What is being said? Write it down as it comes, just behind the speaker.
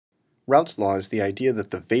Raoult's law is the idea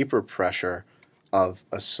that the vapor pressure of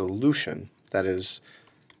a solution, that is,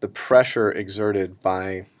 the pressure exerted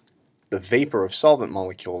by the vapor of solvent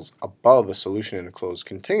molecules above a solution in a closed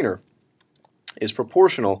container, is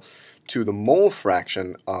proportional to the mole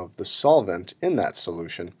fraction of the solvent in that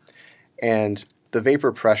solution and the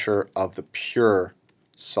vapor pressure of the pure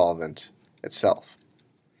solvent itself.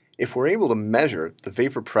 If we're able to measure the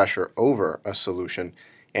vapor pressure over a solution,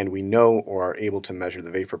 and we know or are able to measure the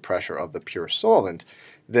vapor pressure of the pure solvent,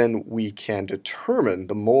 then we can determine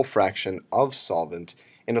the mole fraction of solvent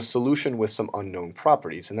in a solution with some unknown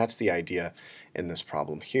properties, and that's the idea in this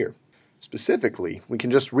problem here. Specifically, we can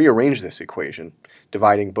just rearrange this equation,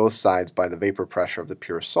 dividing both sides by the vapor pressure of the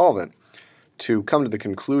pure solvent, to come to the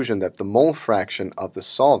conclusion that the mole fraction of the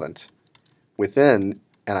solvent within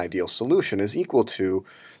an ideal solution is equal to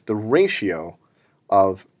the ratio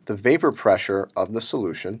of the vapor pressure of the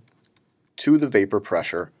solution to the vapor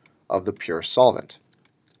pressure of the pure solvent.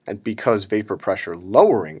 And because vapor pressure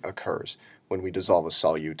lowering occurs when we dissolve a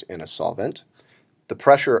solute in a solvent, the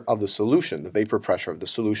pressure of the solution, the vapor pressure of the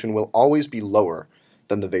solution, will always be lower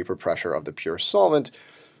than the vapor pressure of the pure solvent,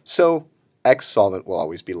 so X solvent will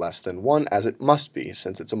always be less than 1, as it must be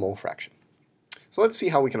since it's a mole fraction. So let's see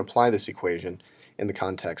how we can apply this equation in the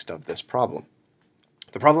context of this problem.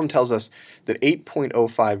 The problem tells us that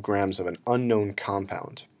 8.05 grams of an unknown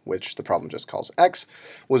compound, which the problem just calls X,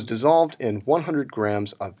 was dissolved in 100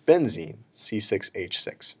 grams of benzene,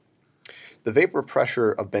 C6H6. The vapor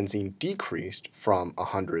pressure of benzene decreased from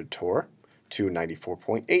 100 torr to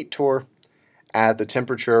 94.8 torr at the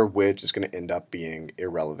temperature, which is going to end up being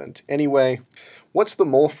irrelevant anyway. What's the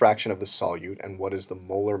mole fraction of the solute, and what is the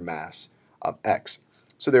molar mass of X?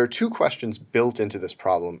 So there are two questions built into this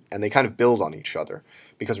problem, and they kind of build on each other,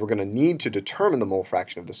 because we're going to need to determine the mole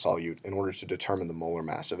fraction of the solute in order to determine the molar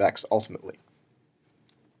mass of X ultimately.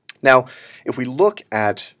 Now, if we look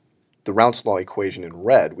at the Raoult's law equation in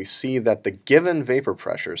red, we see that the given vapor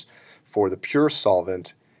pressures for the pure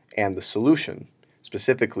solvent and the solution,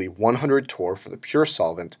 specifically 100 torr for the pure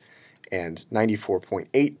solvent and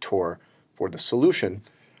 94.8 torr for the solution,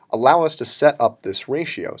 allow us to set up this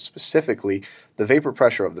ratio. Specifically, the vapor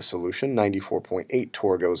pressure of the solution, 94.8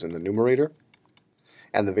 torr, goes in the numerator,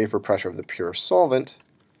 and the vapor pressure of the pure solvent,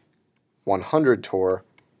 100 torr,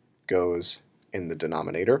 goes in the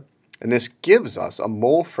denominator. And this gives us a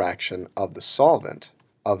mole fraction of the solvent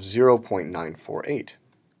of 0.948.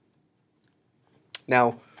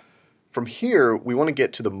 Now, from here, we want to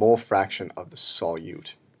get to the mole fraction of the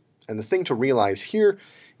solute. And the thing to realize here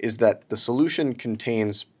is that the solution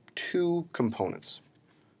contains two components,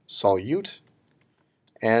 solute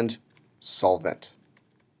and solvent.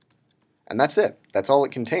 And that's it. That's all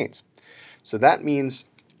it contains. So that means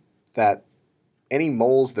that any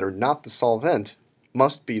moles that are not the solvent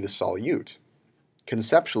must be the solute.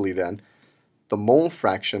 Conceptually then, the mole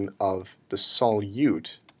fraction of the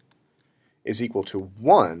solute is equal to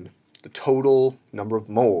 1, the total number of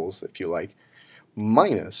moles, if you like,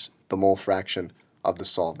 minus the mole fraction of the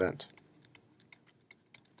solvent.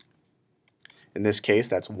 In this case,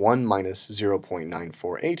 that's 1 minus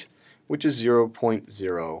 0.948, which is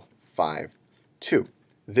 0.052.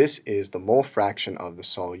 This is the mole fraction of the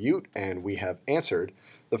solute, and we have answered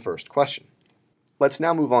the first question. Let's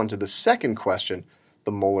now move on to the second question,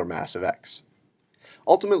 the molar mass of X.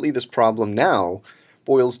 Ultimately, this problem now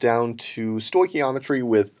boils down to stoichiometry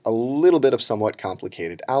with a little bit of somewhat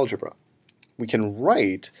complicated algebra. We can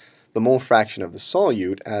write the mole fraction of the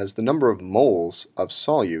solute as the number of moles of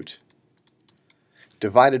solute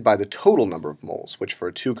divided by the total number of moles, which for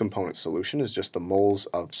a two-component solution is just the moles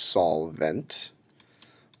of solvent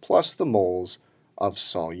plus the moles of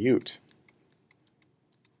solute.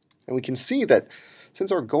 And we can see that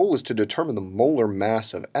since our goal is to determine the molar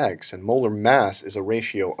mass of X, and molar mass is a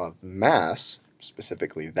ratio of mass,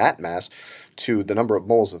 specifically that mass, to the number of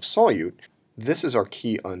moles of solute, this is our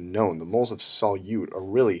key unknown. The moles of solute are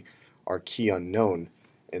really our key unknown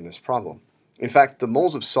in this problem. In fact, the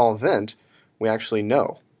moles of solvent we actually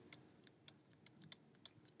know.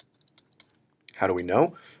 How do we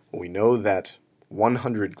know? Well, we know that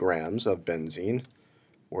 100 grams of benzene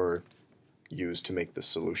were used to make this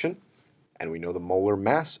solution, and we know the molar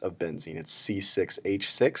mass of benzene. It's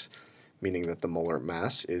C6H6, meaning that the molar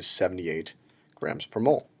mass is 78 grams per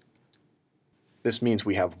mole. This means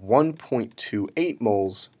we have 1.28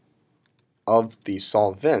 moles of the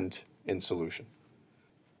solvent in solution.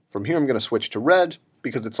 From here I'm going to switch to red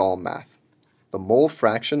because it's all math. The mole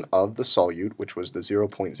fraction of the solute, which was the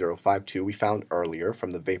 0.052 we found earlier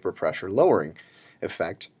from the vapor pressure lowering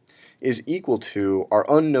effect, is equal to our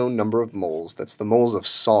unknown number of moles, that's the moles of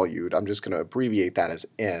solute, I'm just going to abbreviate that as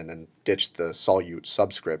N and ditch the solute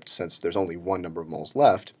subscript since there's only one number of moles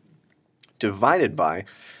left, divided by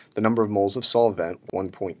the number of moles of solvent,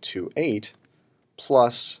 1.28,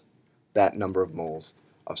 plus that number of moles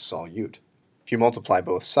of solute. If you multiply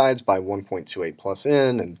both sides by 1.28 plus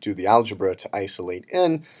N and do the algebra to isolate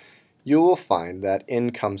N, you will find that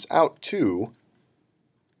N comes out to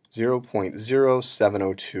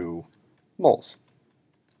 0.0702 moles.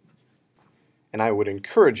 And I would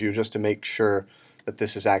encourage you, just to make sure that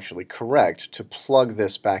this is actually correct, to plug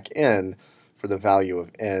this back in for the value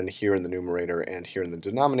of N here in the numerator and here in the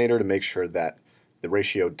denominator to make sure that the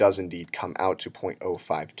ratio does indeed come out to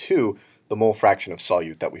 0.052, the mole fraction of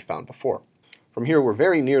solute that we found before. From here, we're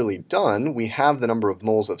very nearly done. We have the number of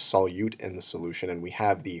moles of solute in the solution, and we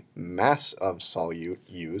have the mass of solute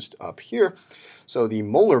used up here. So the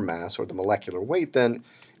molar mass, or the molecular weight, then,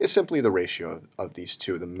 is simply the ratio of these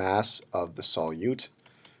two, the mass of the solute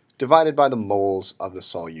divided by the moles of the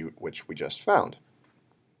solute, which we just found.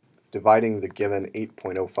 Dividing the given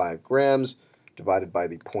 8.05 grams divided by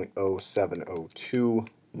the 0.0702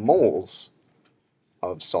 moles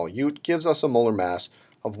of solute gives us a molar mass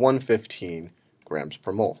of 115 grams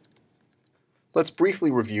per mole. Let's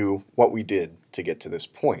briefly review what we did to get to this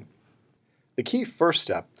point. The key first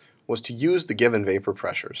step was to use the given vapor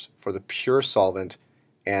pressures for the pure solvent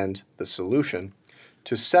and the solution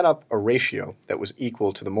to set up a ratio that was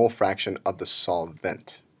equal to the mole fraction of the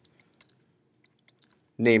solvent,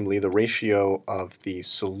 namely the ratio of the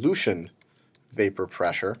solution vapor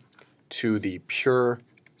pressure to the pure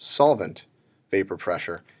solvent vapor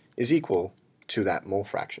pressure is equal to that mole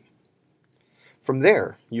fraction. From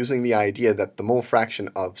there, using the idea that the mole fraction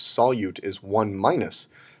of solute is 1 minus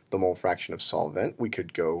the mole fraction of solvent, we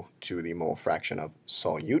could go to the mole fraction of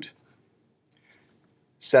solute,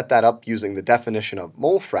 set that up using the definition of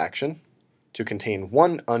mole fraction to contain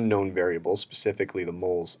one unknown variable, specifically the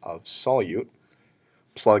moles of solute,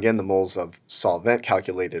 plug in the moles of solvent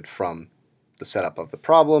calculated from the setup of the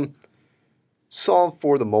problem, solve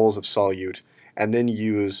for the moles of solute, and then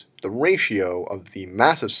use the ratio of the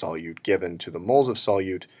mass of solute given to the moles of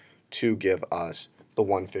solute to give us the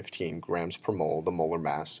 115 grams per mole, the molar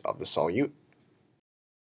mass of the solute.